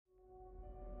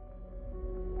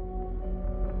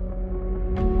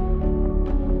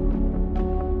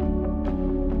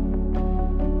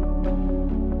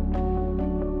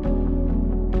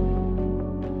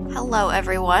Hello,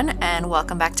 everyone, and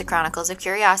welcome back to Chronicles of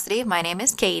Curiosity. My name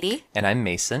is Katie. And I'm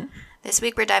Mason. This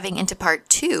week we're diving into part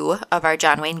 2 of our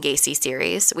John Wayne Gacy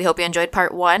series. We hope you enjoyed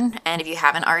part 1, and if you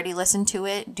haven't already listened to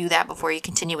it, do that before you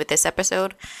continue with this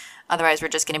episode. Otherwise, we're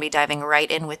just going to be diving right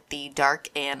in with the dark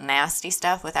and nasty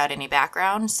stuff without any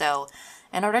background. So,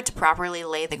 in order to properly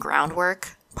lay the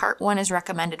groundwork, part 1 is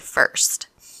recommended first.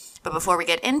 But before we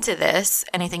get into this,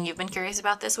 anything you've been curious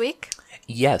about this week?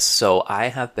 Yes, so I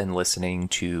have been listening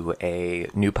to a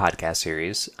new podcast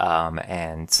series,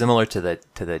 and similar to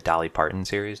the Dolly Parton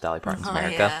series, Dolly Parton's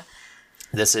America. Yeah.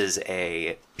 This is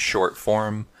a short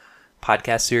form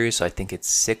podcast series, so I think it's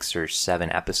 6 or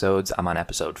 7 episodes. I'm on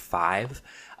episode 5.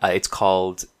 It's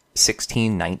called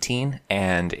 1619,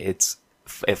 and it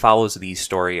follows the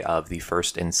story of the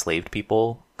first enslaved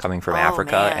people coming from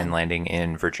Africa and landing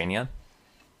in Virginia.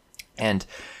 And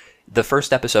the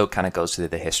first episode kind of goes through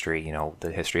the history,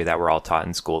 the history that we're all taught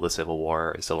in school, the Civil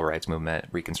War, Civil Rights Movement,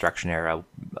 Reconstruction era,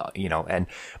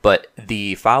 but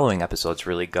the following episodes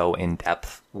really go in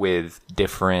depth with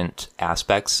different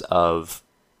aspects of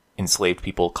enslaved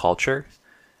people culture.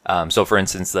 So for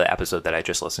instance, the episode that I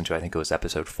just listened to, I think it was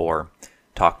episode 4,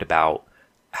 talked about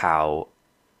how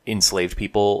enslaved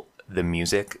people, the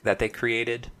music that they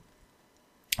created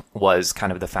was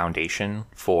kind of the foundation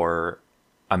for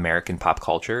American pop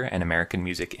culture and American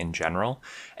music in general.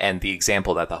 And the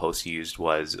example that the host used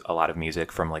was a lot of music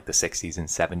from like the 60s and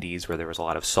 70s where there was a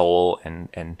lot of soul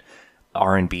and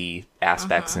R&B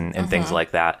aspects and things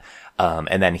like that.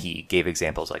 And then he gave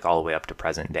examples like all the way up to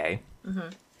present day. Mm-hmm.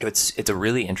 It's a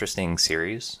really interesting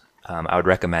series. I would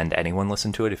recommend anyone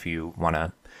listen to it if you want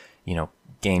to,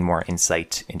 gain more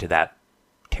insight into that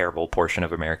terrible portion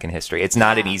of American history. It's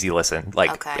not an easy listen.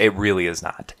 It really is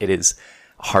not. It is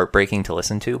heartbreaking to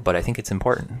listen to, but I think it's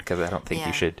important because I don't think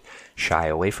you should shy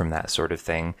away from that sort of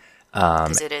thing.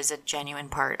 Because it is a genuine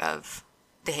part of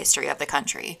the history of the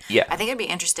country. Yeah. I think it'd be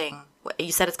interesting.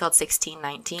 You said it's called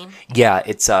 1619? Yeah,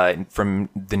 it's from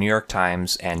the New York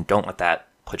Times, and don't let that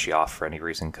put you off for any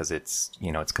reason because it's,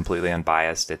 it's completely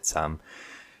unbiased. It's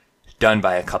done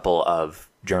by a couple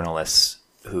of journalists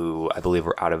who I believe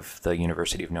were out of the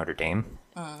University of Notre Dame.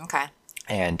 Okay.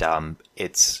 And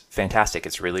it's fantastic.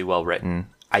 It's really well written.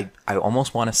 I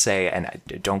almost want to say, and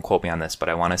don't quote me on this, but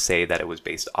I want to say that it was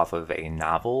based off of a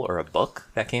novel or a book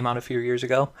that came out a few years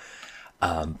ago.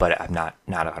 But I'm not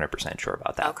 100% sure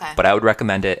about that. Okay. But I would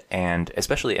recommend it. And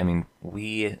especially,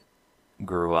 we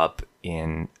grew up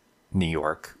in New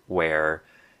York where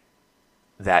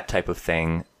that type of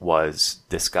thing was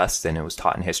discussed and it was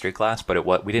taught in history class. But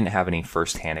we didn't have any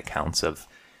firsthand accounts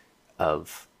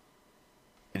of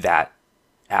that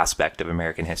aspect of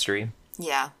American history.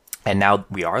 Yeah. And now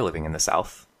we are living in the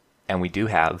South, and we do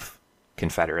have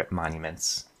Confederate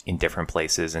monuments in different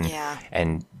places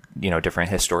and different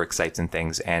historic sites and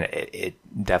things, and it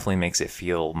definitely makes it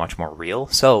feel much more real.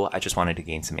 So I just wanted to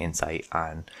gain some insight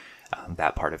on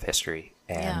that part of history,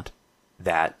 and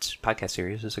that podcast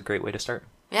series is a great way to start.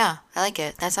 Yeah, I like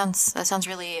it. That sounds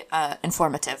really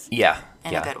informative. Yeah.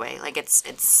 In a good way. Like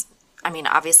it's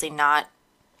obviously not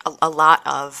a lot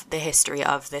of the history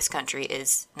of this country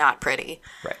is not pretty.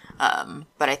 Right.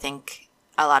 But I think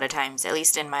a lot of times, at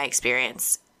least in my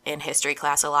experience in history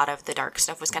class, a lot of the dark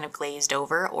stuff was kind of glazed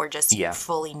over or just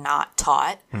fully not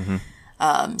taught.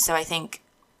 Mm-hmm. So I think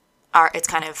it's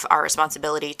kind of our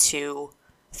responsibility to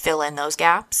fill in those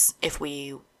gaps if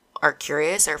we are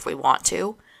curious or if we want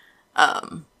to.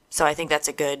 So I think that's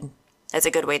a good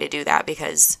way to do that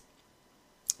because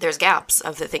there's gaps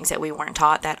of the things that we weren't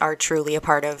taught that are truly a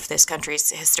part of this country's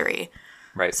history.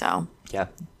 Right. So. Yeah.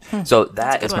 So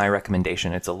that is my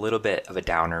recommendation. It's a little bit of a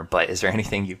downer, but is there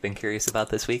anything you've been curious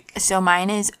about this week? So mine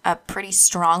is a pretty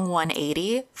strong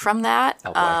 180 from that.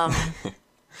 Oh, boy.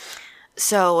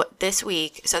 So this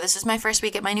is my first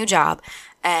week at my new job,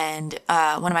 and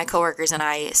one of my coworkers and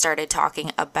I started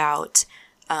talking about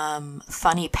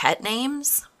funny pet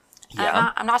names.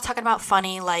 Yeah. I'm not talking about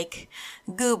funny like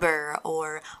Goober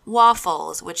or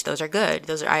Waffles, which those are good.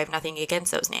 I have nothing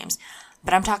against those names.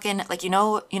 But I'm talking like,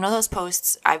 those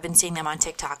posts, I've been seeing them on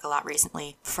TikTok a lot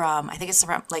recently I think it's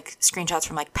from like screenshots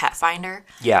from like Pet Finder.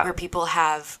 Yeah. Where people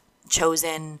have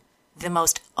chosen the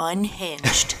most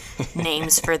unhinged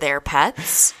names for their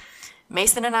pets.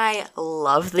 Mason and I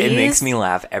love these. It makes me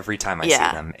laugh every time I see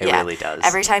them. It really does.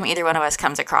 Every time either one of us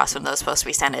comes across one of those posts,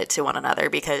 we send it to one another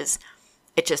because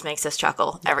it just makes us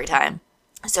chuckle every time.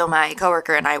 So my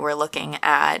coworker and I were looking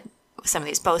at some of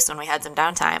these posts when we had some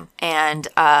downtime, and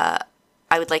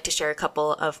I would like to share a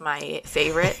couple of my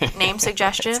favorite name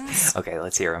suggestions. Okay,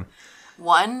 let's hear them.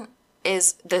 One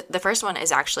is the first one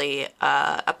is actually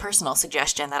a personal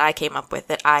suggestion that I came up with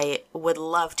that I would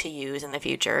love to use in the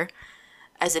future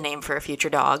as a name for a future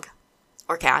dog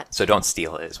or cat. So don't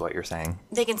steal it, is what you're saying.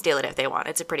 They can steal it if they want.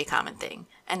 It's a pretty common thing.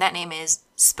 And that name is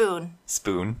Spoon.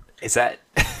 Spoon? Is that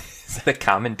a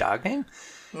common dog name?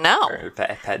 No. Or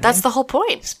pet That's name? the whole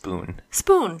point. Spoon.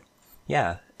 Spoon.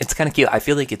 Yeah. It's kind of cute. I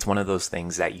feel like it's one of those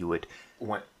things that you would,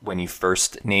 when you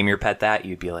first name your pet that,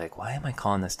 you'd be like, why am I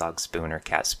calling this dog Spoon or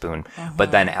cat Spoon? Mm-hmm.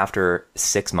 But then after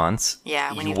 6 months...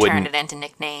 Yeah, when you turned it into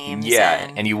nicknames.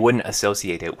 Yeah, and you wouldn't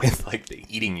associate it with like the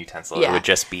eating utensil. Yeah. It would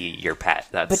just be your pet.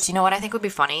 But you know what I think would be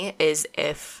funny is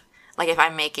if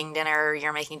I'm making dinner or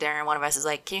you're making dinner and one of us is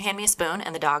like, can you hand me a spoon?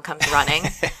 And the dog comes running.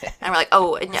 And we're like,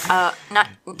 oh, not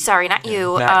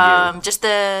you. Not you. Just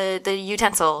the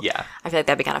utensil. Yeah. I feel like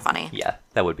that'd be kind of funny. Yeah,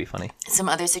 that would be funny. Some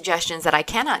other suggestions that I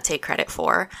cannot take credit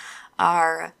for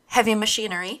are Heavy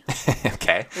Machinery.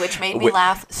 Okay. Which made me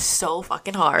laugh so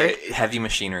fucking hard. Heavy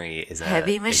Machinery is an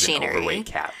overweight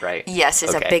cat, right? Yes,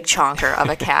 it's a big chonker of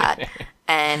a cat.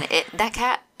 And that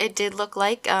cat, it did look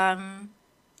like...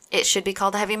 it should be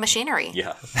called Heavy Machinery.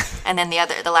 Yeah. And then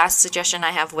the last suggestion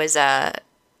I have was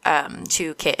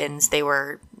 2 kittens. They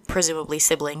were presumably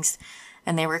siblings,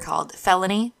 and they were called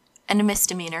Felony and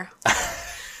Misdemeanor.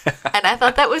 And I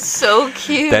thought that was so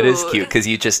cute. That is cute because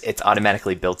it's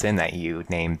automatically built in that you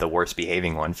named the worst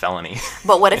behaving one Felony.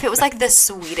 But what if it was like the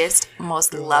sweetest,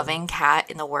 most loving cat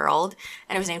in the world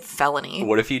and it was named Felony?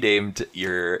 What if you named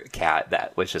your cat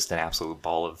that was just an absolute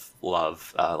ball of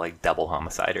love, like Double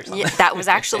Homicide or something? Yeah, that was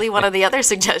actually one of the other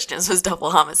suggestions was Double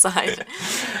Homicide.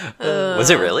 Was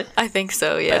it really? I think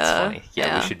so, yeah. That's funny.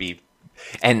 Yeah, we should be...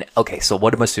 And okay, so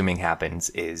what I'm assuming happens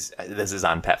is this is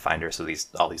on Pet Finder, so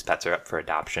all these pets are up for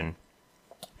adoption.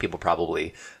 People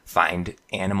probably find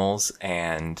animals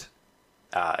and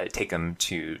take them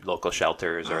to local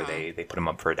shelters, or they put them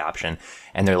up for adoption,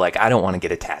 and they're like, I don't want to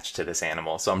get attached to this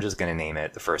animal, so I'm just going to name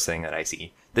it the first thing that I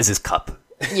see. This is Cup.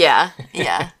 Yeah.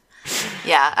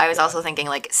 I was also thinking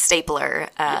like stapler,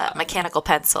 mechanical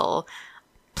pencil,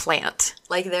 plant.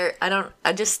 Like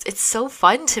it's so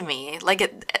fun to me.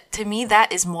 Like to me that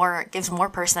gives more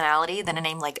personality than a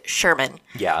name like Sherman.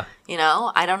 Yeah. You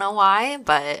know, I don't know why,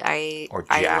 but I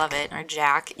love it. Or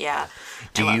Jack. Yeah.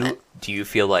 Do you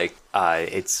feel like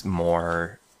it's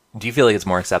more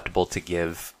acceptable to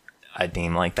give a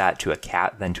name like that to a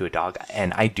cat than to a dog?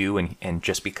 And I do, and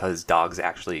just because dogs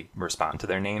actually respond to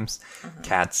their names,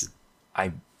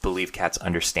 I believe cats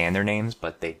understand their names,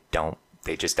 but they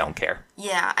just don't care.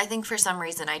 Yeah, I think for some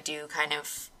reason I do kind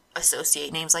of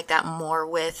associate names like that more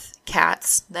with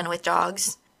cats than with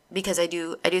dogs, because I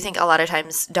do think a lot of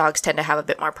times dogs tend to have a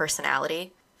bit more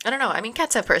personality. I don't know. I mean,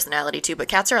 cats have personality too, but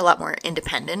cats are a lot more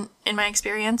independent in my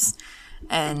experience,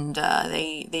 and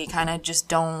they kind of just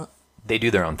don't. They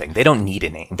do their own thing. They don't need a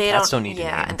name. Cats don't need a name.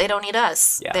 Yeah, and they don't need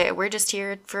us. Yeah. We're just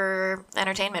here for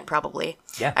entertainment, probably.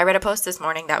 Yeah. I read a post this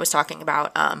morning that was talking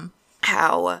about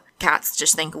how cats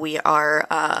just think we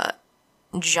are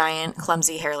giant,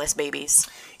 clumsy, hairless babies.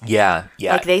 Yeah.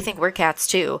 Like, they think we're cats,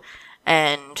 too.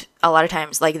 And a lot of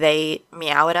times, like, they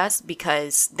meow at us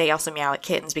because they also meow at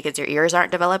kittens because their ears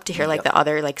aren't developed to hear, like, the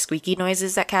other, like, squeaky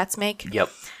noises that cats make.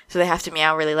 Yep. So they have to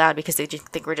meow really loud because they just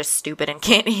think we're just stupid and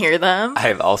can't hear them.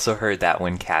 I've also heard that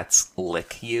when cats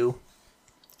lick you,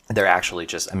 they're actually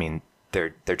just,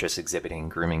 they're just exhibiting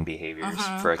grooming behaviors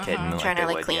for a kitten. Trying to,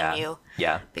 like, clean you.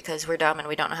 Yeah. Because we're dumb and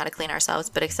we don't know how to clean ourselves,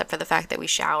 but except for the fact that we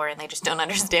shower and they just don't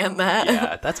understand that.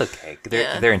 Yeah, that's okay.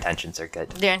 Their intentions are good.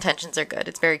 Their intentions are good.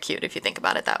 It's very cute if you think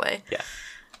about it that way. Yeah.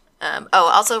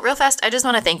 Also, real fast, I just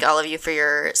want to thank all of you for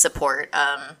your support,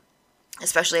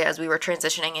 especially as we were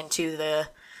transitioning into the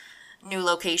new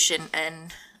location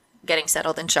and getting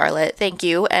settled in Charlotte. Thank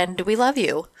you, and we love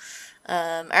you.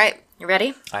 All right, you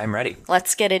ready? I'm ready.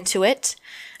 Let's get into it.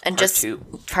 And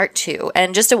Part 2.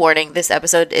 And just a warning, this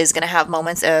episode is going to have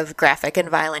moments of graphic and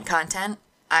violent content.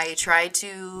 I tried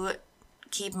to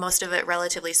keep most of it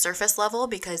relatively surface level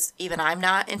because even I'm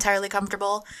not entirely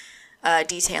comfortable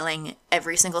detailing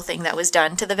every single thing that was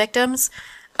done to the victims.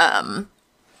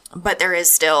 But there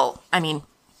is still,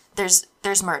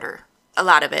 there's murder. A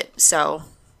lot of it. So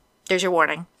there's your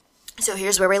warning. So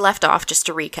here's where we left off, just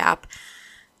to recap.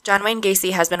 John Wayne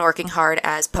Gacy has been working hard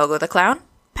as Pogo the Clown,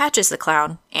 Patches the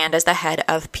Clown, and as the head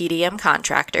of PDM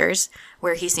Contractors,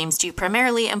 where he seems to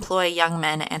primarily employ young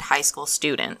men and high school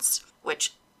students,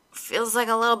 which feels like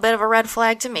a little bit of a red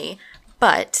flag to me.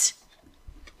 But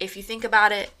if you think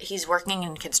about it, he's working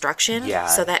in construction,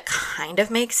 so that kind of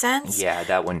makes sense. Yeah,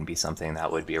 that wouldn't be something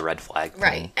that would be a red flag.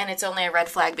 Right, and it's only a red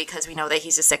flag because we know that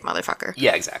he's a sick motherfucker.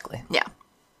 Yeah, exactly. Yeah.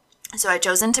 So I've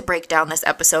chosen to break down this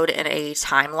episode in a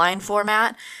timeline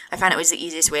format. I found it was the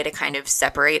easiest way to kind of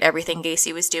separate everything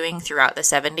Gacy was doing throughout the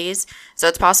 70s. So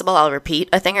it's possible I'll repeat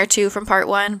a thing or two from part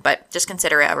one, but just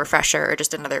consider it a refresher or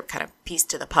just another kind of piece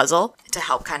to the puzzle to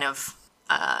help kind of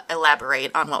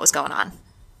elaborate on what was going on.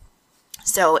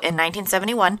 So in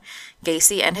 1971,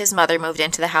 Gacy and his mother moved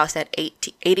into the house at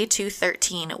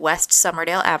 8213 West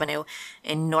Summerdale Avenue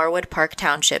in Norwood Park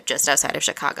Township, just outside of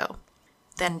Chicago.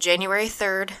 Then January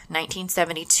 3rd,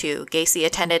 1972, Gacy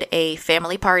attended a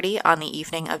family party on the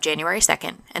evening of January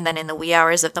 2nd, and then in the wee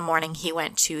hours of the morning, he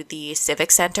went to the Civic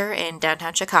Center in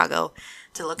downtown Chicago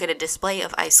to look at a display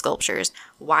of ice sculptures.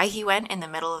 Why he went in the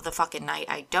middle of the fucking night,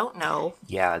 I don't know.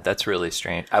 Yeah, that's really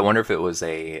strange. I wonder if it was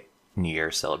a New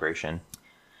Year's celebration.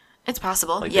 It's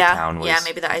possible. Like yeah. The town was, yeah,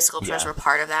 maybe the ice sculptures were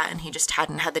part of that, and he just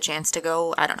hadn't had the chance to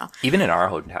go. I don't know. Even in our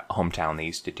hometown, they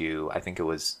used to do, I think it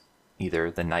was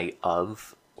either the night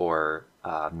of or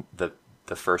the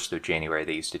 1st of January,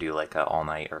 they used to do like a all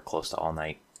night or close to all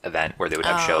night event where they would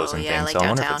have shows and things. Like so downtown. I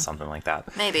wonder if it's something like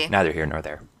that. Maybe. Neither here nor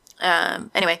there.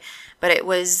 Anyway, but it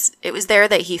was there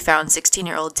that he found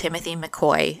 16-year-old Timothy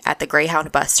McCoy at the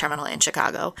Greyhound bus terminal in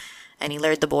Chicago, and he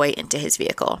lured the boy into his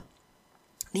vehicle.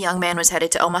 The young man was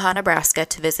headed to Omaha, Nebraska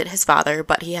to visit his father,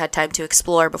 but he had time to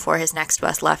explore before his next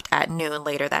bus left at noon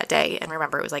later that day. And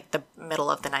remember, it was like the middle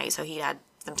of the night, so he had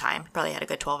some time. Probably had a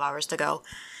good 12 hours to go.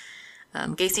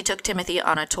 Gacy took Timothy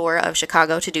on a tour of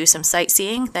Chicago to do some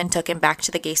sightseeing, then took him back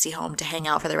to the Gacy home to hang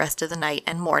out for the rest of the night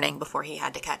and morning before he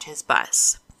had to catch his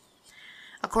bus.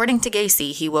 According to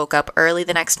Gacy, he woke up early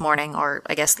the next morning, or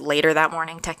I guess later that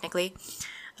morning technically,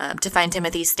 to find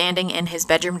Timothy standing in his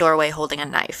bedroom doorway holding a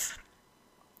knife.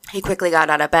 He quickly got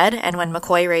out of bed, and when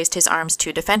McCoy raised his arms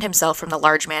to defend himself from the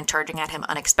large man charging at him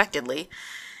unexpectedly,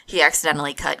 he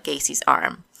accidentally cut Gacy's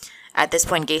arm. At this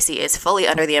point, Gacy is fully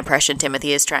under the impression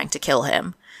Timothy is trying to kill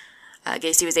him.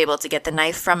 Gacy was able to get the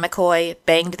knife from McCoy,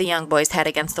 banged the young boy's head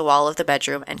against the wall of the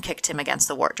bedroom, and kicked him against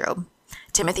the wardrobe.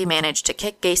 Timothy managed to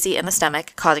kick Gacy in the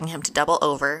stomach, causing him to double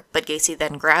over, but Gacy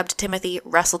then grabbed Timothy,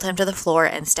 wrestled him to the floor,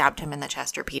 and stabbed him in the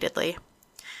chest repeatedly.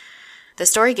 The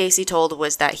story Gacy told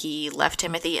was that he left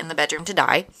Timothy in the bedroom to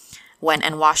die, went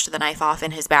and washed the knife off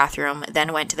in his bathroom,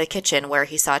 then went to the kitchen where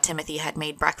he saw Timothy had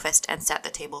made breakfast and set the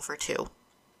table for two.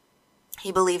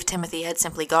 He believed Timothy had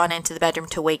simply gone into the bedroom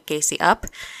to wake Gacy up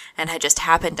and had just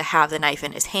happened to have the knife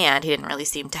in his hand. He didn't really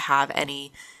seem to have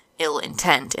any ill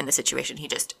intent in the situation. He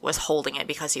just was holding it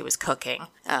because he was cooking.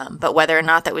 But whether or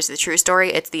not that was the true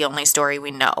story, it's the only story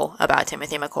we know about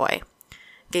Timothy McCoy.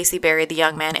 Gacy buried the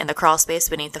young man in the crawl space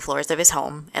beneath the floors of his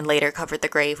home and later covered the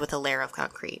grave with a layer of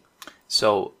concrete.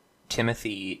 So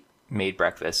Timothy made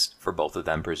breakfast for both of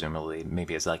them, presumably,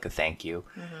 maybe as like a thank you.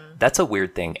 Mm-hmm. That's a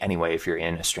weird thing anyway, if you're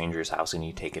in a stranger's house and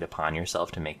you take it upon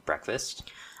yourself to make breakfast.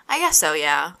 I guess so,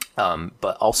 yeah.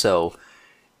 But also,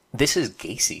 this is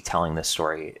Gacy telling this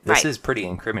story. This right. is pretty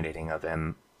incriminating of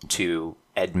him to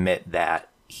admit that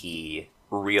he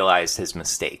realized his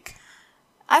mistake.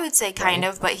 I would say kind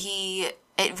of, but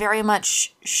it very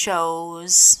much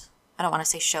shows, I don't want to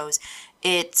say shows,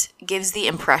 it gives the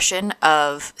impression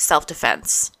of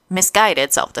self-defense.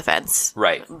 Misguided self-defense.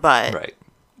 Right. But, right.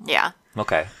 Yeah.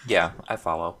 Okay. Yeah, I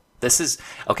follow. This is,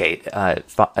 okay,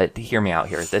 hear me out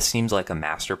here. This seems like a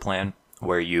master plan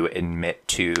where you admit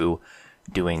to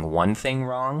doing one thing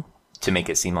wrong to make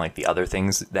it seem like the other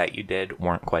things that you did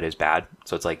weren't quite as bad.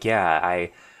 So it's like, yeah,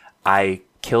 I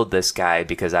killed this guy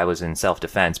because I was in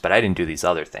self-defense, but I didn't do these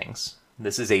other things.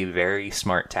 This is a very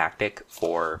smart tactic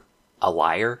for a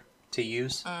liar to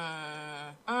use.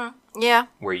 Yeah.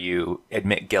 Where you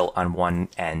admit guilt on one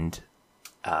end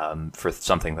for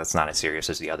something that's not as serious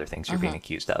as the other things you're being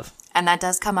accused of. And that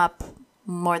does come up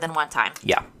more than one time.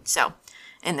 Yeah. So,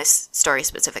 in this story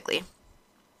specifically.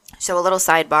 So, a little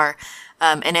sidebar.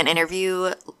 In an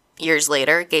interview years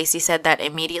later, Gacy said that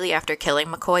immediately after killing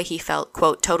McCoy, he felt,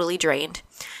 quote, totally drained.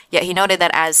 Yet he noted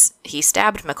that as he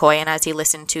stabbed McCoy and as he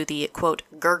listened to the, quote,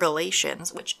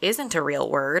 gurgulations, which isn't a real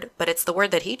word, but it's the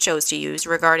word that he chose to use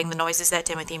regarding the noises that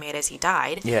Timothy made as he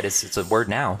died. Yeah, it's a word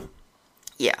now.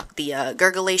 Yeah, the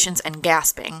gurgulations and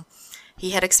gasping.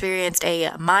 He had experienced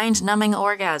a mind-numbing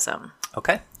orgasm.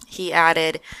 Okay. He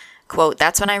added, quote,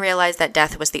 that's when I realized that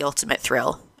death was the ultimate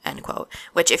thrill, end quote.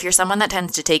 Which, if you're someone that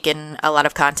tends to take in a lot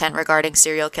of content regarding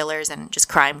serial killers and just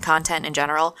crime content in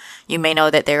general, you may know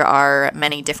that there are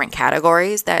many different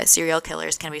categories that serial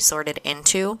killers can be sorted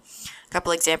into. A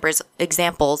couple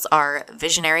examples are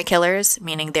visionary killers,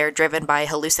 meaning they're driven by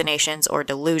hallucinations or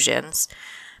delusions.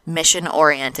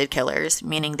 Mission-oriented killers,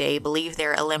 meaning they believe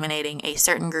they're eliminating a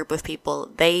certain group of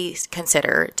people they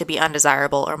consider to be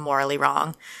undesirable or morally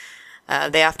wrong.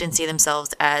 They often see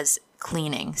themselves as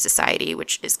cleaning society,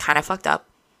 which is kind of fucked up.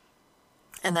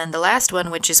 And then the last one,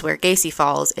 which is where Gacy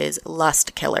falls, is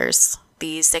lust killers.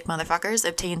 These sick motherfuckers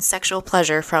obtain sexual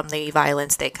pleasure from the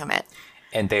violence they commit.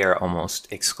 And they are almost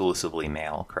exclusively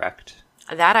male, correct?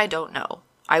 That I don't know.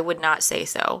 I would not say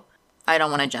so. I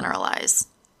don't want to generalize.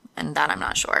 And that I'm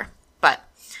not sure. But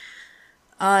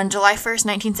on July 1st,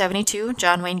 1972,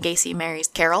 John Wayne Gacy marries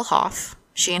Carol Hoff.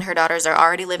 She and her daughters are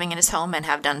already living in his home and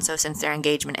have done so since their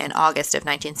engagement in August of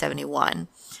 1971.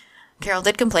 Carol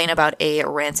did complain about a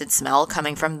rancid smell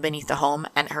coming from beneath the home,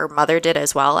 and her mother did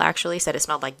as well, actually, said it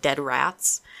smelled like dead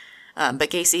rats. But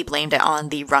Gacy blamed it on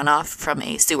the runoff from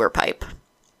a sewer pipe.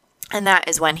 And that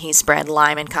is when he spread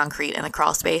lime and concrete in the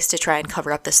crawl space to try and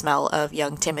cover up the smell of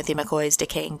young Timothy McCoy's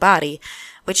decaying body,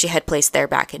 which he had placed there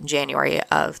back in January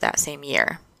of that same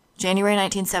year. January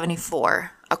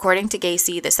 1974. According to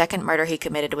Gacy, the second murder he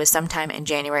committed was sometime in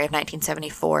January of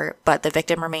 1974, but the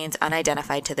victim remains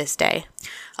unidentified to this day.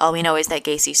 All we know is that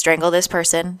Gacy strangled this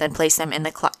person, then placed them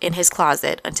in his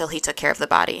closet until he took care of the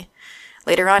body.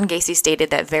 Later on, Gacy stated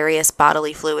that various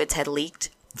bodily fluids had leaked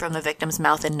from the victim's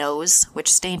mouth and nose,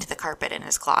 which stained the carpet in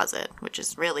his closet, which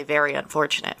is really very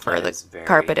unfortunate for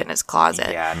carpet in his closet.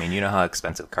 Yeah, I mean, you know how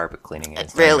expensive carpet cleaning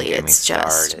is. It's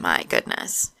just, my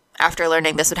goodness. After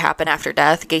learning this would happen after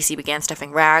death, Gacy began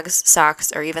stuffing rags,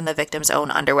 socks, or even the victim's own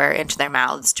underwear into their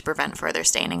mouths to prevent further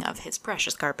staining of his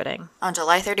precious carpeting. On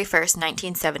July 31st,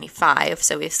 1975,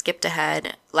 so we've skipped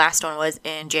ahead, last one was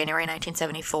in January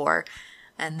 1974,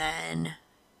 and then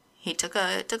he took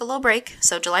a little break.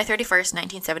 So July 31st,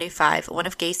 1975, one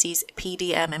of Gacy's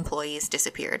PDM employees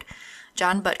disappeared.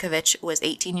 John Butkovich was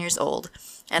 18 years old,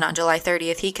 and on July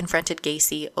 30th, he confronted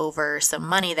Gacy over some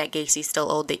money that Gacy still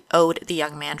owed the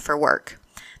young man for work.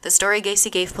 The story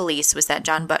Gacy gave police was that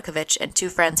John Butkovich and two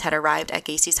friends had arrived at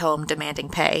Gacy's home demanding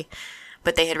pay,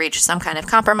 but they had reached some kind of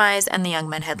compromise and the young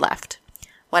men had left.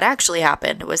 What actually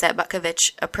happened was that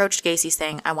Butkovich approached Gacy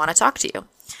saying, "I want to talk to you."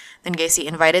 Then Gacy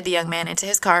invited the young man into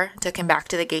his car, took him back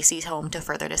to the Gacy's home to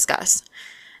further discuss.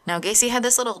 Now, Gacy had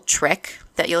this little trick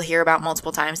that you'll hear about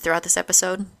multiple times throughout this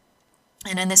episode.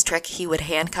 And in this trick, he would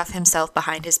handcuff himself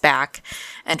behind his back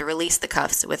and release the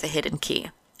cuffs with a hidden key.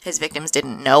 His victims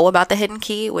didn't know about the hidden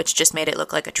key, which just made it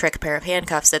look like a trick pair of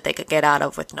handcuffs that they could get out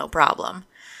of with no problem.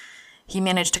 He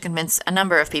managed to convince a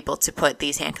number of people to put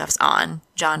these handcuffs on,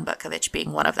 John Butkovich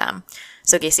being one of them.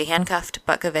 So Gacy handcuffed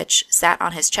Butkovich, sat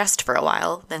on his chest for a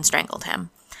while, then strangled him.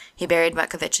 He buried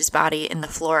Butkovich's body in the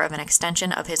floor of an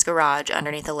extension of his garage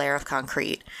underneath a layer of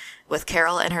concrete, with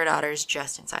Carol and her daughters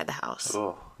just inside the house.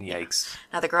 Oh, yikes.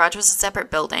 Now, the garage was a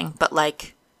separate building, but,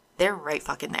 they're right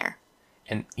fucking there.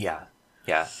 And, yeah.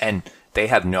 And they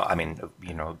have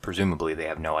presumably they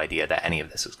have no idea that any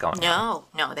of this is going on.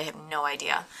 No, they have no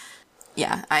idea.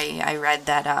 Yeah, I read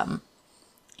that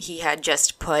he had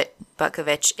just put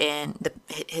Butkovich in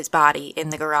his body in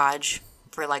the garage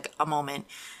for, a moment,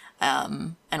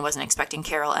 and wasn't expecting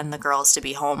Carol and the girls to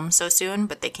be home so soon,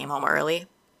 but they came home early.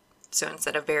 So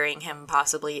instead of burying him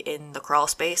possibly in the crawl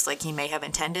space like he may have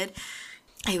intended,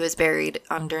 he was buried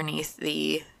underneath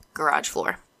the garage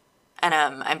floor. And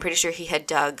I'm pretty sure he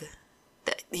had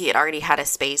already had a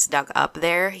space dug up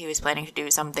there. He was planning to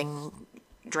do something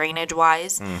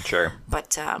drainage-wise. Sure.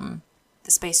 But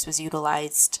the space was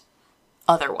utilized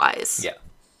otherwise.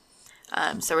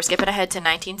 Yeah. So we're skipping ahead to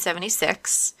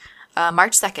 1976.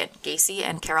 March 2nd, Gacy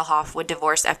and Carol Hoff would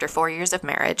divorce after 4 years of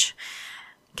marriage.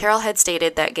 Carol had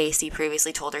stated that Gacy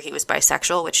previously told her he was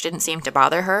bisexual, which didn't seem to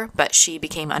bother her, but she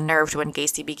became unnerved when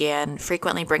Gacy began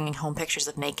frequently bringing home pictures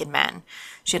of naked men.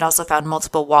 She had also found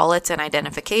multiple wallets and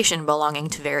identification belonging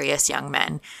to various young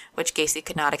men, which Gacy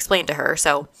could not explain to her,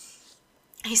 so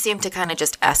he seemed to kind of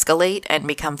just escalate and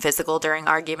become physical during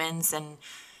arguments, and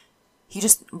he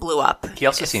just blew up. He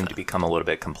also seemed to become a little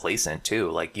bit complacent,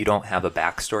 too. You don't have a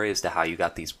backstory as to how you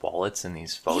got these wallets and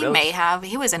these photos? He may have.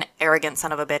 He was an arrogant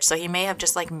son of a bitch, so he may have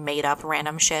just, made up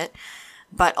random shit.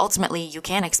 But ultimately, you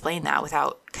can't explain that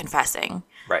without confessing.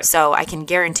 Right. So I can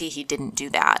guarantee he didn't do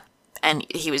that. And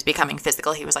he was becoming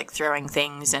physical. He was, throwing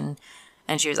things, and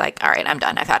she was like, all right, I'm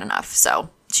done. I've had enough.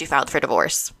 So she filed for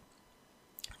divorce.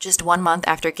 Just 1 month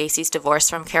after Gacy's divorce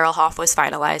from Carol Hoff was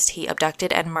finalized, he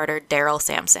abducted and murdered Daryl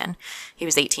Sampson. He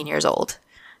was 18 years old.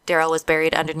 Daryl was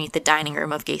buried underneath the dining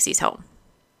room of Gacy's home.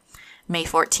 May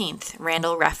 14th,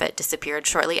 Randall Reffett disappeared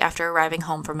shortly after arriving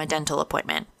home from a dental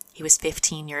appointment. He was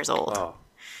 15 years old. Oh.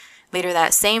 Later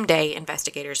that same day,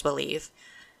 investigators believe,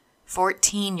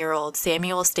 14-year-old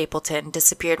Samuel Stapleton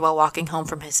disappeared while walking home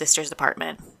from his sister's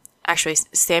apartment. Actually,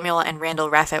 Samuel and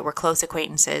Randall Reffett were close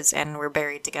acquaintances and were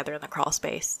buried together in the crawl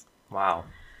space. Wow.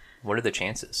 What are the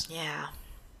chances? Yeah.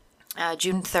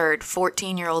 June 3rd,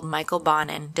 14-year-old Michael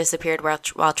Bonin disappeared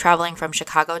while traveling from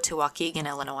Chicago to Waukegan,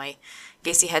 Illinois.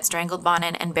 Gacy had strangled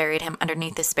Bonin and buried him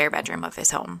underneath the spare bedroom of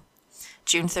his home.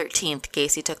 June 13th,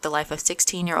 Gacy took the life of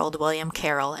 16-year-old William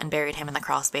Carroll and buried him in the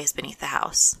crawl space beneath the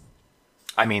house.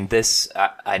 I mean, this,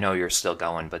 I know you're still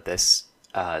going, but this,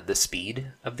 the speed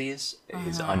of these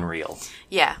is unreal.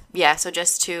 Yeah. So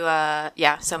just to,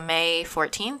 so May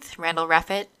 14th, Randall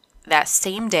Reffett. That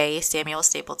same day, Samuel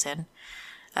Stapleton.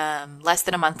 Less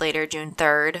than a month later, June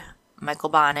 3rd, Michael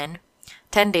Bonin.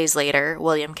 10 days later,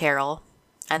 William Carroll.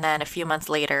 And then a few months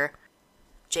later,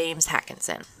 James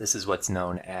Hackinson. This is what's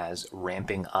known as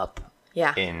ramping up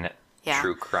in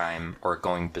true crime, or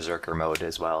going berserker mode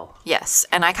as well. Yes.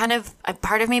 And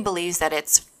part of me believes that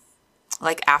it's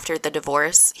like after the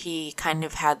divorce, he kind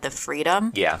of had the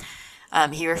freedom. Yeah.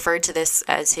 He referred to this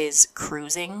as his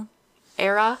cruising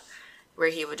era, where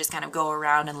he would just kind of go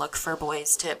around and look for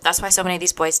boys to... That's why so many of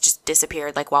these boys just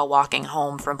disappeared, like while walking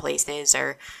home from places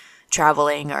or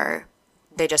traveling, or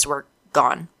they just were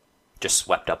gone. Just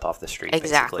swept up off the street,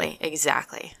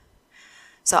 Exactly.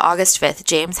 So August 5th,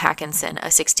 James Hackinson, a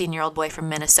 16-year-old boy from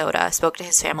Minnesota, spoke to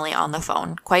his family on the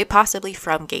phone, quite possibly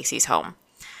from Gacy's home.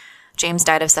 James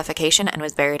died of suffocation and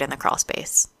was buried in the crawl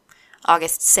space.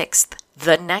 August 6th,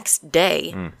 the next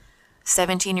day...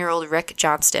 17-year-old Rick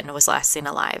Johnston was last seen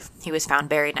alive. He was found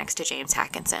buried next to James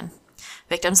Hackinson.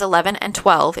 Victims 11 and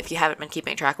 12, if you haven't been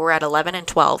keeping track, we're at 11 and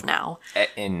 12 now.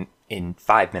 In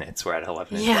 5 minutes, we're at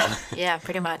 11 and 12. Yeah,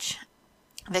 pretty much.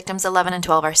 Victims 11 and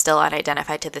 12 are still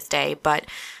unidentified to this day, but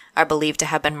are believed to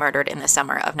have been murdered in the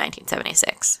summer of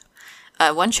 1976.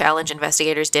 One challenge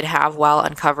investigators did have while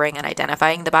uncovering and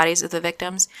identifying the bodies of the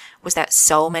victims was that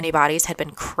so many bodies had been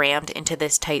crammed into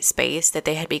this tight space that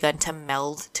they had begun to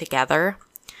meld together,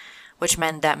 which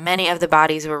meant that many of the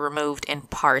bodies were removed in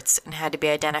parts and had to be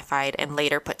identified and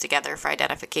later put together for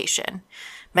identification.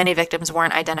 Many victims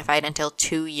weren't identified until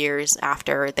 2 years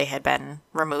after they had been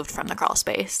removed from the crawl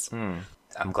space.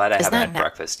 I'm glad I haven't had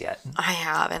breakfast yet. I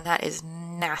have, and that is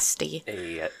nasty.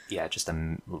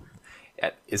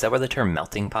 Is that where the term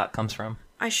melting pot comes from?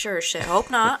 I sure should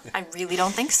hope not. I really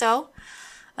don't think so.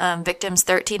 Victims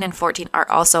 13 and 14 are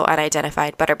also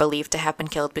unidentified, but are believed to have been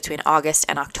killed between August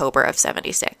and October of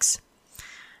 76.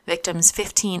 Victims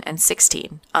 15 and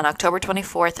 16. On October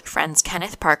 24th, friends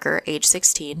Kenneth Parker, age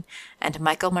 16, and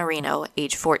Michael Marino,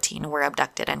 age 14, were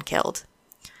abducted and killed.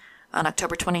 On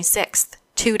October 26th,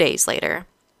 2 days later,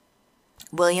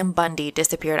 William Bundy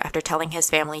disappeared after telling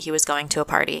his family he was going to a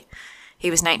party. He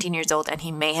was 19 years old, and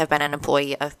he may have been an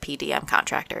employee of PDM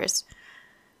Contractors.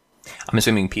 I'm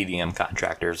assuming PDM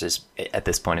Contractors at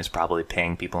this point is probably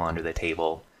paying people under the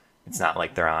table. It's not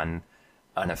like they're on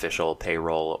unofficial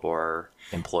payroll or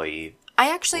employee.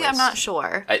 I'm not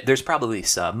sure. There's probably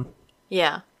some.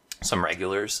 Yeah. Some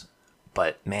regulars,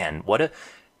 but man, what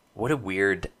a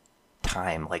weird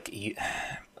time. Like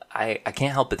I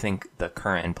can't help but think the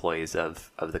current employees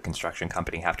of the construction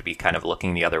company have to be kind of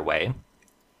looking the other way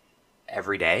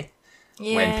every day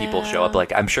when people show up.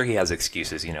 Like, I'm sure he has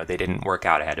excuses, they didn't work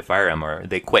out, I had to fire him, or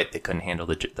they quit, they couldn't handle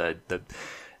the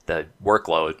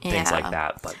workload, things like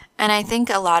that. And I think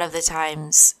a lot of the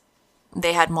times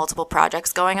they had multiple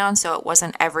projects going on, so it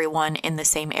wasn't everyone in the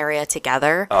same area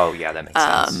together. Oh yeah, that makes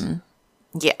sense.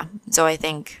 Yeah, so I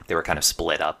think they were kind of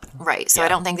split up, right? So I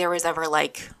don't think there was ever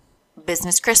like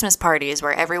business Christmas parties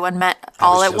where everyone met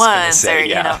all at once,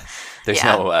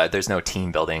 There's no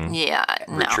team building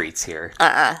retreats here.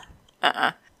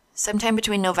 Sometime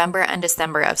between November and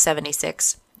December of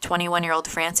 76, 21-year-old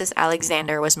Francis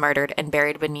Alexander was murdered and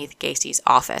buried beneath Gacy's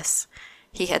office.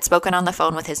 He had spoken on the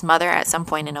phone with his mother at some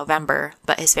point in November,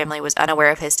 but his family was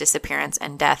unaware of his disappearance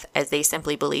and death, as they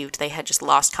simply believed they had just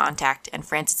lost contact and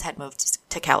Francis had moved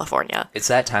to California. It's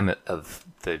that time of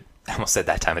I almost said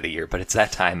that time of the year, but it's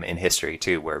that time in history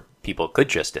too where people could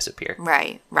just disappear.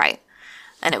 Right.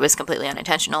 And it was completely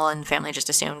unintentional, and family just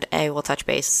assumed, we'll touch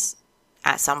base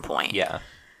at some point. Yeah.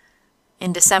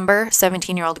 In December,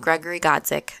 17-year-old Gregory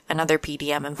Godzik, another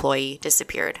PDM employee,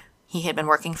 disappeared. He had been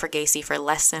working for Gacy for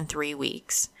less than 3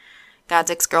 weeks.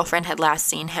 Godzik's girlfriend had last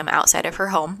seen him outside of her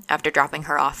home after dropping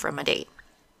her off from a date.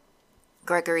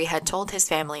 Gregory had told his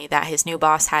family that his new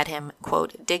boss had him,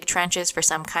 quote, dig trenches for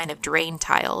some kind of drain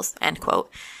tiles, end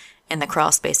quote, in the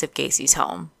crawl space of Gacy's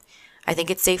home. I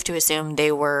think it's safe to assume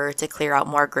they were to clear out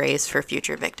more graves for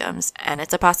future victims, and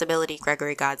it's a possibility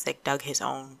Gregory Godzik dug his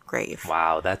own grave.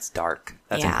 Wow, that's dark.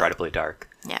 That's incredibly dark.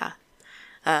 Yeah.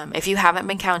 If you haven't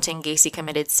been counting, Gacy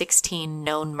committed 16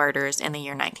 known murders in the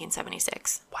year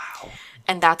 1976. Wow.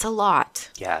 And that's a lot.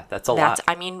 Yeah, that's a lot.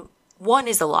 I mean, 1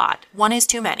 is a lot. 1 is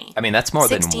too many. I mean, that's more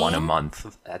 16? Than 1 a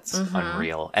month. That's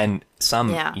unreal. And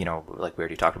some, like we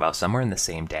already talked about, some were in the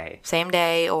same day. Same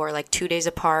day or like 2 days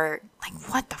apart. Like,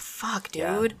 what the fuck,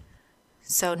 dude? Yeah.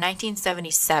 So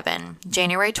 1977,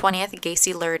 January 20th,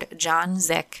 Gacy lured John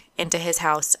Zick into his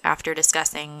house after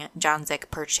discussing John Zick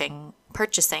purchasing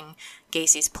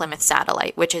Gacy's Plymouth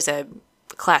Satellite, which is a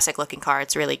classic-looking car.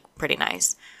 It's really pretty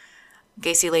nice.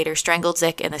 Gacy later strangled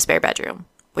Zick in the spare bedroom,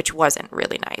 which wasn't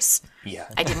really nice. Yeah.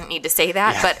 I didn't need to say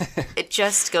that, but it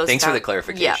just goes Thanks for the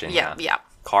clarification. Yeah.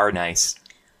 Car, nice.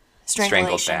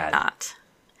 Strangled, bad. Not.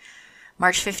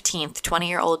 March 15th,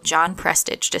 20-year-old John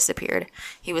Prestige disappeared.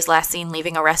 He was last seen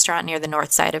leaving a restaurant near the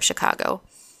north side of Chicago.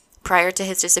 Prior to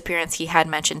his disappearance, he had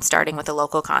mentioned starting with a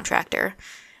local contractor.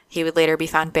 He would later be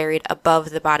found buried above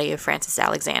the body of Francis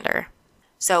Alexander.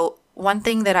 So, one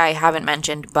thing that I haven't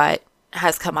mentioned, but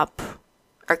has came up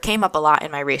a lot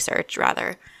in my research,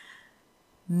 rather.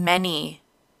 Many,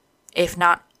 if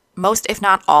not most, if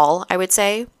not all, I would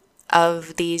say,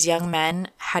 of these young men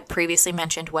had previously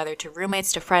mentioned, whether to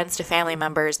roommates, to friends, to family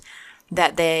members,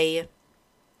 that they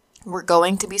were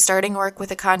going to be starting work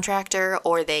with a contractor,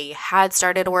 or they had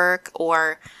started work,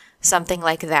 or something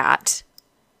like that.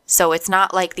 So it's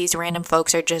not like these random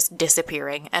folks are just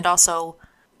disappearing. And also,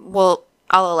 well,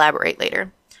 I'll elaborate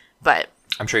later, but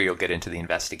I'm sure you'll get into the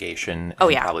investigation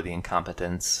and probably the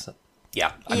incompetence.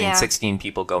 Yeah. I mean, 16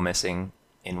 people go missing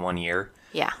in 1 year.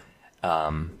 Yeah.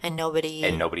 And nobody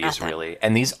is really,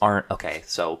 and these aren't, okay,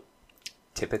 so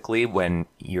typically when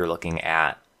you're looking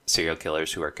at serial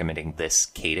killers who are committing this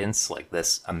cadence, like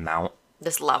this amount,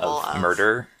 this level of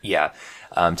murder,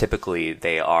 typically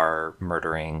they are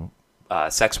murdering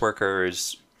sex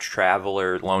workers,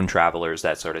 lone travelers,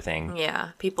 that sort of thing. Yeah,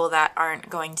 people that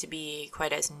aren't going to be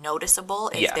quite as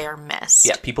noticeable if they're missed.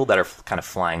 Yeah, people that are kind of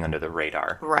flying under the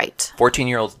radar. Right.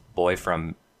 14-year-old boy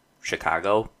from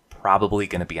Chicago, probably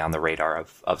going to be on the radar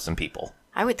of some people.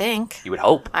 I would think. You would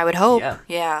hope. I would hope,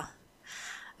 yeah.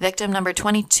 Victim number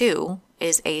 22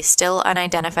 is a still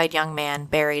unidentified young man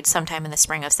buried sometime in the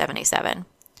spring of 77.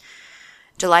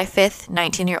 July 5th,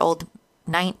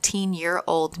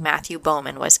 19-year-old Matthew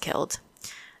Bowman was killed.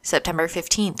 September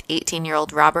 15th,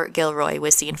 18-year-old Robert Gilroy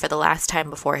was seen for the last time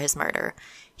before his murder.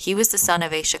 He was the son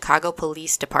of a Chicago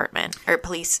police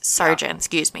sergeant,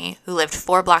 who lived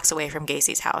 4 blocks away from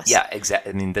Gacy's house. Yeah,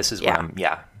 exactly. I mean, this is what I'm,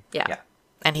 yeah.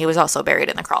 And he was also buried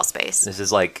in the crawl space. This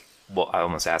is like, well, I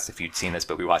almost asked if you'd seen this,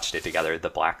 but we watched it together, The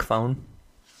Black Phone.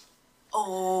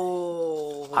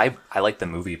 Oh. I like the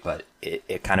movie, but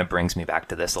it kind of brings me back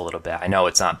to this a little bit. I know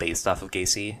it's not based off of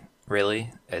Gacy,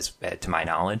 really, as to my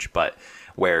knowledge, but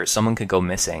where someone could go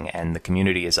missing and the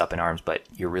community is up in arms, but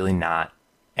you're really not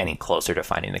any closer to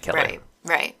finding the killer.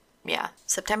 Right. Yeah.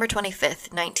 September 25th,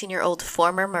 19-year-old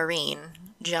former Marine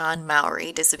John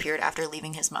Mowry disappeared after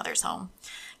leaving his mother's home.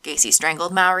 Gacy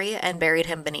strangled Mowry and buried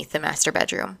him beneath the master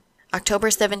bedroom. October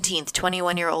 17th,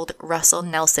 21-year-old Russell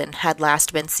Nelson had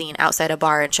last been seen outside a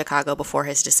bar in Chicago before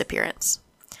his disappearance.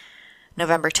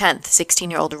 November 10th,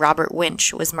 16-year-old Robert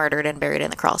Winch was murdered and buried in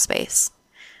the crawl space.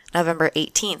 November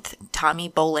 18th, Tommy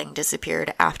Bowling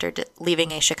disappeared after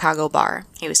leaving a Chicago bar.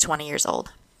 He was 20 years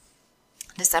old.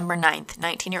 December 9th,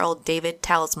 19-year-old David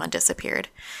Talsma disappeared.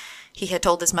 He had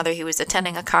told his mother he was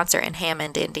attending a concert in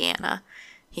Hammond, Indiana.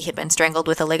 He had been strangled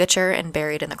with a ligature and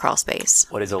buried in the crawl space.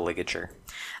 What is a ligature?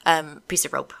 Piece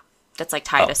of rope that's like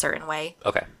tied a certain way.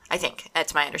 Okay. I think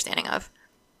that's my understanding of.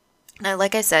 Now,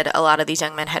 like I said, a lot of these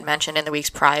young men had mentioned in the weeks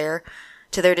prior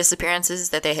to their disappearances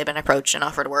that they had been approached and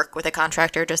offered work with a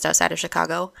contractor just outside of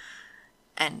Chicago.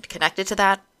 And connected to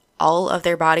that, all of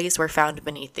their bodies were found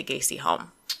beneath the Gacy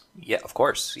home. Yeah, of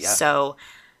course. Yeah. So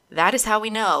that is how we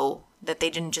know that they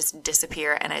didn't just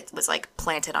disappear and it was like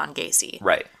planted on Gacy.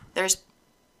 Right. There's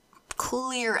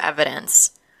clear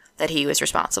evidence that he was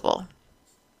responsible.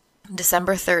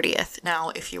 December 30th. Now,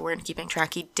 if you weren't keeping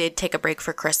track, he did take a break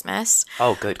for Christmas.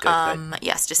 Oh, good.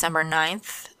 Yes, December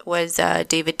 9th was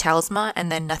David Talsma,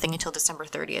 and then nothing until December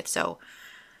 30th. So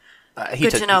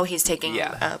good to know he's taking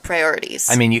priorities.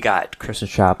 I mean, you got Christmas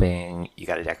shopping. You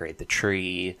got to decorate the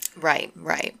tree. Right.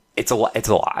 It's a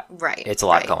lot. Right. It's a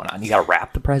lot going on. You got to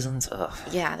wrap the presents. Ugh.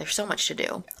 Yeah, there's so much to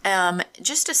do.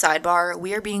 Just a sidebar,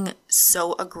 we are being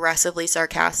so aggressively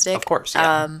sarcastic. Of course,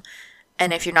 yeah.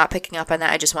 And if you're not picking up on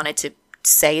that, I just wanted to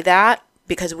say that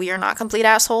because we are not complete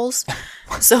assholes.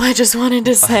 So I just wanted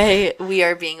to say we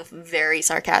are being very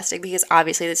sarcastic because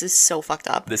obviously this is so fucked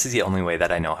up. This is the only way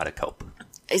that I know how to cope.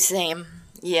 Same.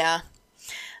 Yeah.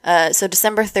 So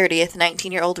December 30th,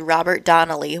 19-year-old Robert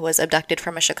Donnelly was abducted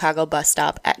from a Chicago bus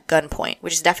stop at gunpoint,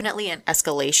 which is definitely an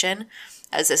escalation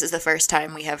as this is the first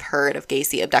time we have heard of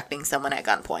Gacy abducting someone at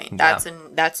gunpoint.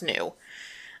 That's new.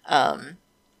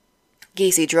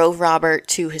 Gacy drove Robert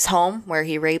to his home, where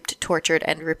he raped, tortured,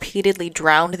 and repeatedly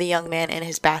drowned the young man in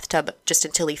his bathtub just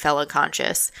until he fell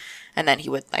unconscious. And then he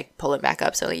would, pull him back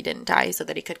up so he didn't die, so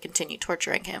that he could continue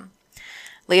torturing him.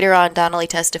 Later on, Donnelly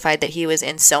testified that he was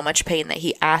in so much pain that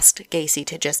he asked Gacy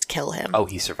to just kill him. Oh,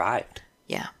 he survived.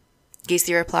 Yeah.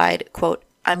 Gacy replied, quote,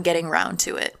 "I'm getting round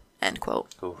to it," end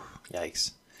quote. Ooh,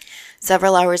 yikes.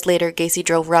 Several hours later, Gacy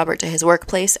drove Robert to his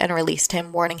workplace and released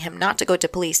him, warning him not to go to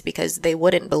police because they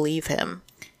wouldn't believe him.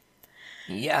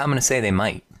 Yeah, I'm going to say they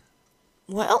might.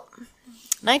 Well,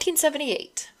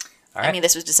 1978. All right. I mean,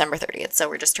 this was December 30th, so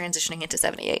we're just transitioning into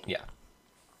 78. Yeah.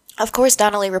 Of course,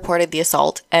 Donnelly reported the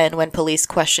assault, and when police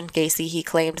questioned Gacy, he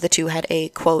claimed the two had a,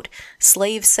 quote,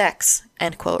 "slave sex,"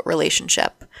 end quote,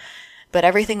 relationship. But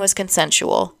everything was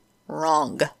consensual.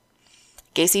 Wrong.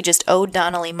 Gacy just owed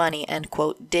Donnelly money and,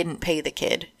 quote, didn't pay the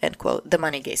kid, end quote, the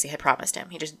money Gacy had promised him.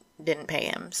 He just didn't pay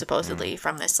him, supposedly,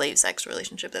 from this slave sex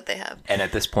relationship that they have. And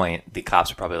at this point, the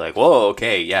cops are probably like, whoa,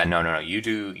 okay, yeah, no,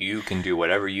 you can do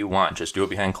whatever you want. Just do it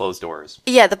behind closed doors.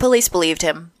 Yeah, the police believed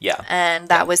him. Yeah. And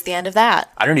that was the end of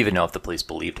that. I don't even know if the police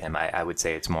believed him. I would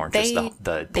say it's more just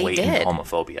the blatant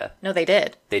homophobia. No, they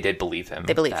did. They did believe him.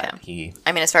 They believed him.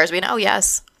 I mean, as far as we know,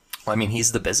 yes. Well, I mean,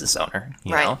 he's the business owner,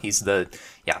 you right. know? He's the,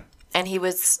 yeah. And he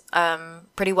was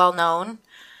pretty well known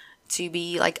to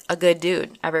be, a good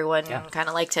dude. Everyone kind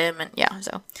of liked him, and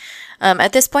so.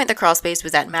 At this point, the crawl space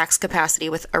was at max capacity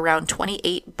with around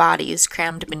 28 bodies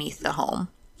crammed beneath the home.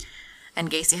 And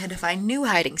Gacy had to find new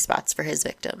hiding spots for his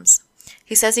victims.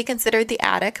 He says he considered the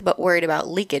attic, but worried about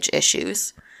leakage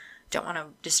issues. Don't want to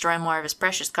destroy more of his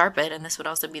precious carpet, and this would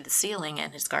also be the ceiling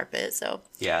and his carpet, so.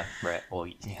 Yeah, right. Well,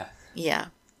 yeah. Yeah.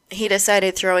 He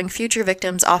decided throwing future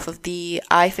victims off of the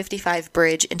I-55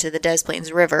 bridge into the Des Plaines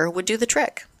River would do the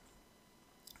trick.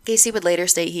 Gacy would later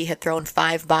state he had thrown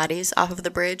 5 bodies off of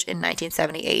the bridge in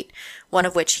 1978, one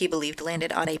of which he believed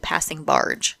landed on a passing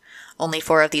barge. Only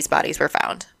 4 of these bodies were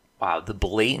found. Wow, the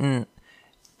blatant,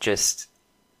 just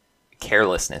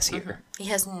carelessness here. Mm-hmm. He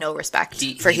has no respect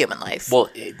for human life. Well,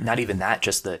 not even that,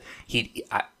 just do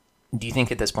you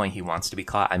think at this point he wants to be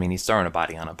caught? I mean, he's throwing a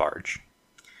body on a barge.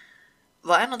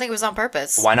 Well, I don't think it was on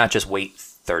purpose. Why not just wait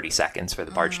 30 seconds for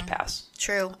the barge to pass?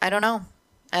 True. I don't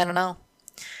know.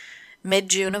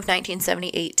 Mid-June of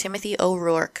 1978, Timothy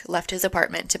O'Rourke left his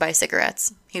apartment to buy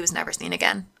cigarettes. He was never seen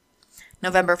again.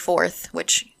 November 4th,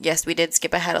 which, yes, we did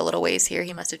skip ahead a little ways here.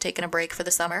 He must have taken a break for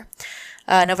the summer.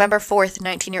 November 4th,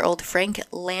 19-year-old Frank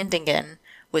Landingen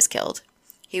was killed.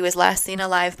 He was last seen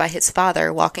alive by his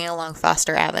father walking along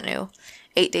Foster Avenue.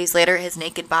 8 days later, his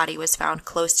naked body was found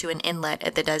close to an inlet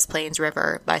at the Des Plaines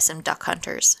River by some duck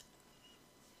hunters.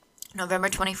 November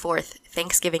 24th,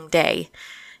 Thanksgiving Day,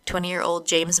 20-year-old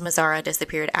James Mazzara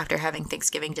disappeared after having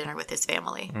Thanksgiving dinner with his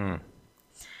family.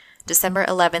 December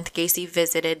 11th, Gacy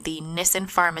visited the Nissen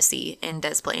Pharmacy in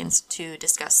Des Plaines to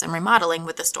discuss some remodeling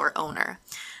with the store owner.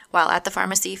 While at the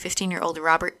pharmacy, 15-year-old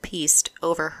Robert Peast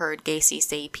overheard Gacy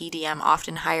say PDM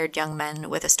often hired young men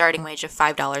with a starting wage of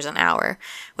 $5 an hour,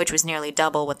 which was nearly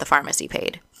double what the pharmacy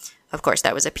paid. Of course,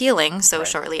 that was appealing, so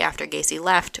shortly after Gacy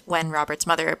left, when Robert's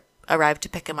mother arrived to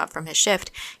pick him up from his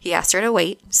shift, he asked her to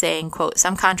wait, saying, quote,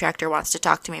 "Some contractor wants to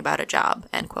talk to me about a job,"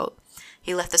 end quote.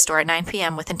 He left the store at 9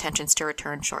 p.m. with intentions to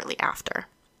return shortly after.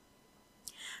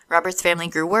 Robert's family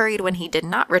grew worried when he did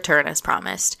not return as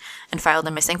promised and filed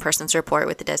a missing persons report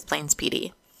with the Des Plaines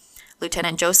PD.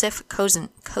 Lieutenant Joseph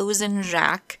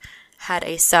Kozenjak had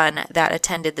a son that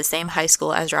attended the same high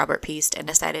school as Robert Peast and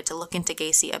decided to look into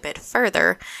Gacy a bit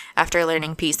further after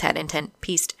learning Peast had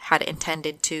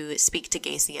intended to speak to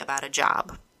Gacy about a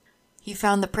job. He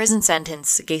found the prison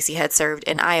sentence Gacy had served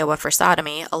in Iowa for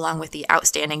sodomy, along with the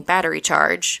outstanding battery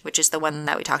charge, which is the one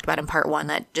that we talked about in part 1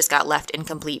 that just got left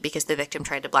incomplete because the victim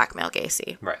tried to blackmail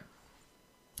Gacy. Right.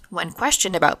 When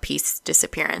questioned about Peast's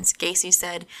disappearance, Gacy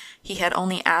said he had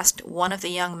only asked one of the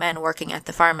young men working at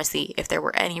the pharmacy if there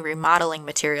were any remodeling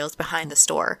materials behind the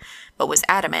store, but was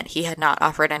adamant he had not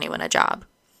offered anyone a job.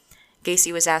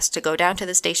 Gacy was asked to go down to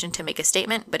the station to make a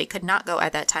statement, but he could not go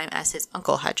at that time as his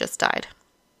uncle had just died.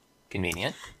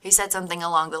 Convenient. He said something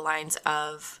along the lines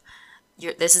of,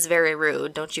 "This is very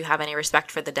rude. Don't you have any respect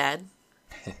for the dead?"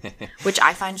 Which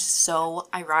I find so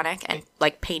ironic and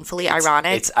painfully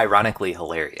ironic. It's ironically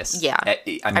hilarious. Yeah. I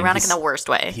mean, ironic in the worst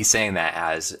way. He's saying that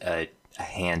as a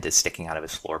hand is sticking out of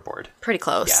his floorboard. Pretty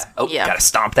close. Yeah. Oh, yeah. Gotta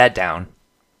stomp that down.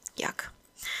 Yuck.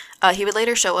 He would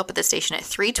later show up at the station at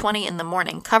 3:20 in the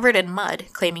morning, covered in mud,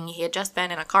 claiming he had just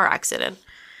been in a car accident.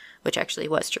 Which actually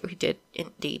was true. He did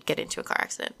indeed get into a car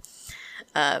accident.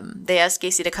 They asked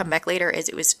Gacy to come back later as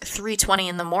it was 3:20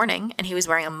 in the morning and he was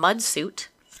wearing a mud suit.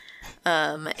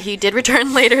 He did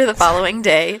return later the following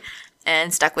day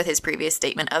and stuck with his previous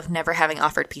statement of never having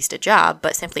offered Peast a job,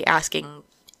 but simply asking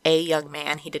a young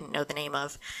man he didn't know the name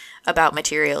of about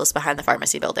materials behind the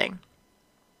pharmacy building.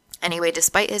 Anyway,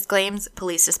 despite his claims,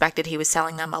 police suspected he was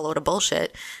selling them a load of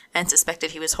bullshit and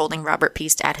suspected he was holding Robert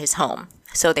Peast at his home.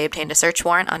 So they obtained a search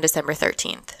warrant on December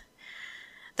 13th.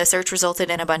 The search resulted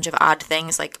in a bunch of odd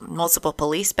things like multiple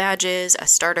police badges, a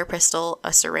starter pistol,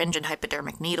 a syringe and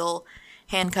hypodermic needle,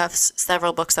 handcuffs,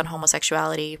 several books on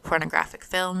homosexuality, pornographic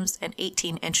films, an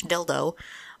 18-inch dildo,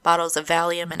 bottles of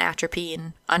Valium and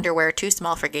atropine, underwear too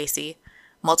small for Gacy,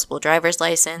 multiple driver's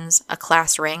license, a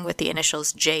class ring with the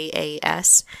initials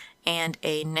JAS, and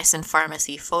a Nissan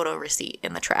Pharmacy photo receipt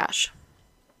in the trash.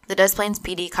 The Des Plaines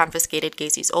PD confiscated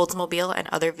Gacy's Oldsmobile and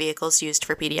other vehicles used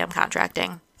for PDM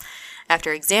contracting.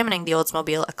 After examining the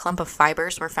Oldsmobile, a clump of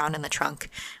fibers were found in the trunk,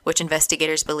 which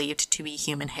investigators believed to be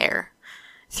human hair.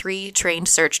 3 trained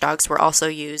search dogs were also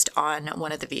used on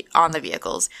the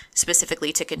vehicles,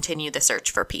 specifically to continue the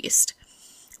search for Peast.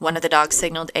 One of the dogs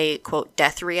signaled a, quote,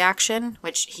 death reaction,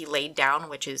 which he laid down,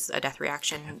 which is a death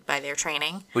reaction by their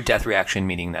training. Would death reaction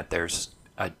meaning that there's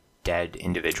a dead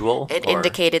individual? It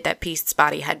indicated that Peast's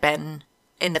body had been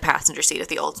in the passenger seat of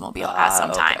the Oldsmobile at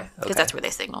some time, because that's where they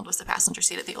signaled was the passenger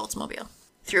seat of the Oldsmobile.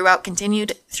 Throughout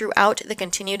the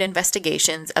continued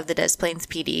investigations of the Des Plaines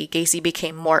PD, Gacy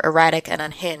became more erratic and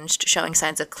unhinged, showing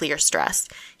signs of clear stress.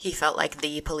 He felt like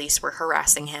the police were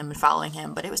harassing him and following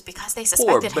him, but it was because they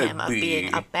suspected him of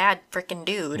being a bad freaking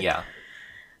dude. Yeah.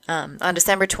 On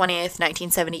December 20th,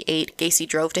 1978, Gacy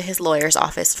drove to his lawyer's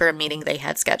office for a meeting they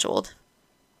had scheduled.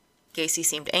 Gacy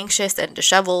seemed anxious and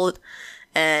disheveled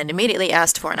and immediately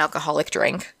asked for an alcoholic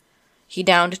drink. He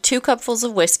downed 2 cupfuls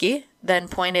of whiskey, then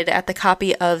pointed at the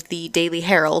copy of the Daily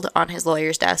Herald on his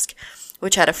lawyer's desk,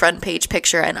 which had a front page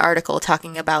picture and article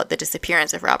talking about the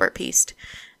disappearance of Robert Peast,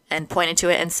 and pointed to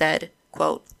it and said,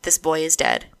 quote, "This boy is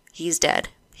dead. He's dead.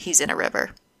 He's in a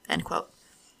river," end quote.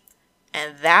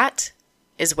 And that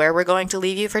is where we're going to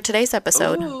leave you for today's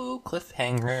episode. Ooh,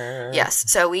 cliffhanger. Yes,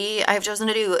 so I've chosen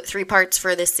to do 3 parts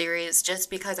for this series just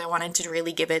because I wanted to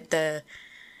really give it the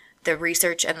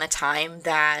research and the time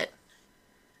that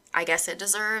I guess it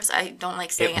deserves. I don't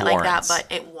like saying it like that, but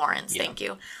it warrants. Yeah. Thank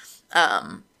you.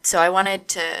 So I wanted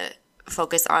to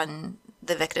focus on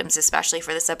the victims, especially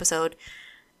for this episode.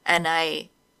 And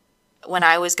when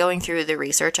I was going through the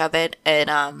research of it,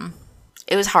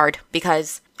 it was hard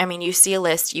because, I mean, you see a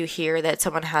list, you hear that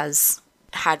someone has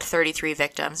had 33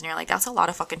 victims, and you're like, that's a lot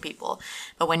of fucking people.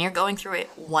 But when you're going through it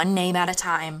one name at a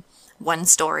time, one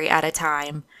story at a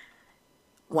time,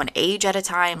 one age at a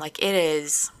time, like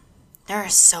there are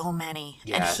so many.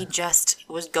 Yeah. And he just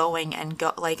was going and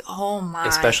like, oh my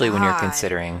Especially God. When you're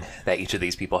considering that each of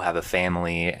these people have a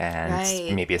family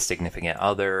and maybe a significant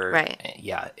other. Right.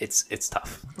 Yeah, it's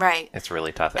tough. Right. It's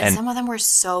really tough. And some of them were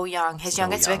so young. His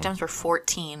youngest victims were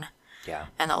 14. Yeah.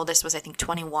 And the oldest was, I think,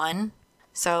 21.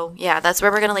 So, yeah, that's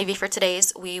where we're going to leave you for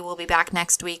today's. We will be back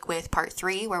next week with part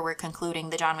 3, where we're concluding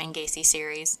the John Wayne Gacy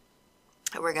series.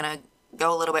 We're going to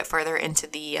go a little bit further into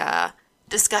the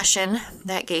discussion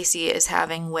that Gacy is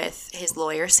having with his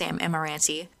lawyer, Sam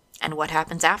Imaranti, and what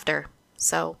happens after.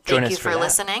 So, thank you for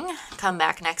listening. Come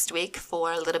back next week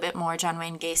for a little bit more John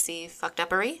Wayne Gacy fucked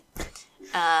uppery.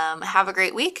 Have a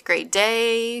great week, great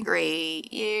day,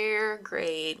 great year,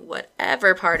 great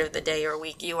whatever part of the day or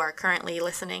week you are currently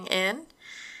listening in.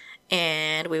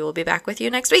 And we will be back with you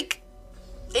next week.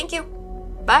 Thank you.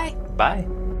 Bye.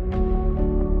 Bye.